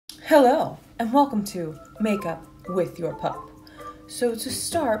Hello, and welcome to Makeup with Your Pup. So to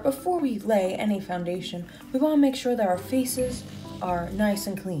start, before we lay any foundation, we want to make sure that our faces are nice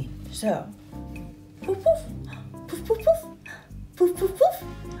and clean. So, poof poof, poof poof poof, poof poof poof,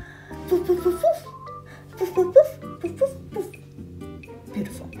 poof poof poof, poof poof poof, poof poof poof.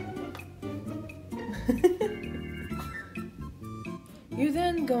 Beautiful. You're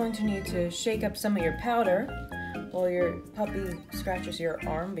then going to need to shake up some of your powder while your puppy scratches your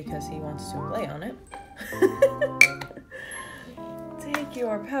arm because he wants to lay on it. Take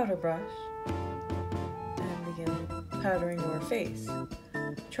your powder brush and begin powdering your face,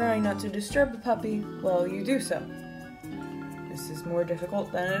 trying not to disturb the puppy while you do so. This is more difficult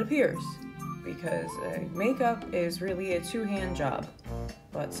than it appears because makeup is really a two-hand job,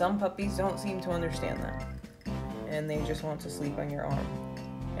 but some puppies don't seem to understand that, and they just want to sleep on your arm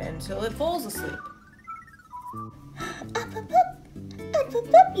until it falls asleep. Up, up, up. Up,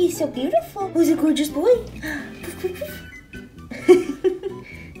 up, up. You're so beautiful. Who's a gorgeous boy? Poof, poof, poof.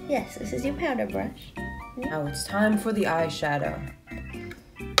 Yes, this is your powder brush. Now it's time for the eyeshadow.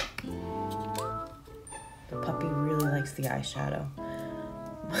 The puppy really likes the eyeshadow.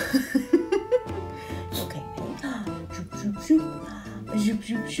 Okay. Shoop, shoop, shoop. Shoop,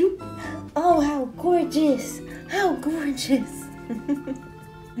 shoop, shoop. Oh, how gorgeous. How gorgeous.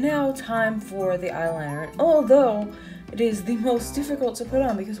 Now time for the eyeliner, although it is the most difficult to put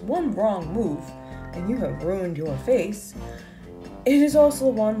on because one wrong move and you have ruined your face. It is also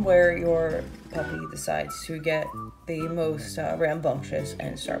the one where your puppy decides to get the most rambunctious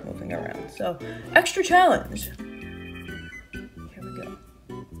and start moving around. So, extra challenge. Here we go.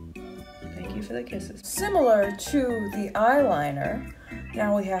 Thank you for the kisses. Similar to the eyeliner,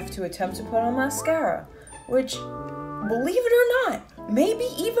 now we have to attempt to put on mascara, which, believe it or not, may be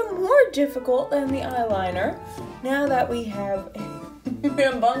even more difficult than the eyeliner now that we have a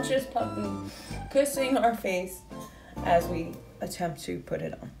rambunctious puppy kissing our face as we attempt to put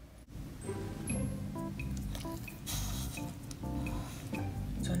it on.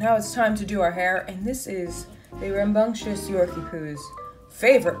 So now it's time to do our hair, and this is the rambunctious Yorkie Poo's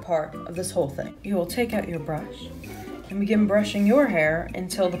favorite part of this whole thing. You will take out your brush and begin brushing your hair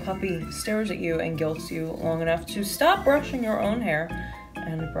until the puppy stares at you and guilts you long enough to stop brushing your own hair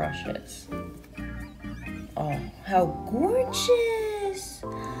and brush his. Oh, how gorgeous!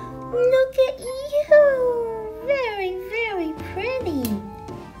 Look at you. Very, very pretty.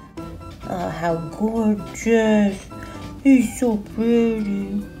 Oh, how gorgeous! He's so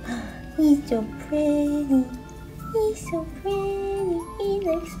pretty. He's so pretty. He's so pretty. He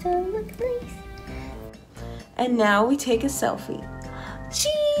likes to look nice. And now we take a selfie.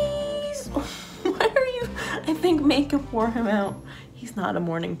 Jeez! Why are you? I think makeup wore him out. He's not a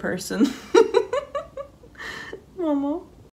morning person. Momo.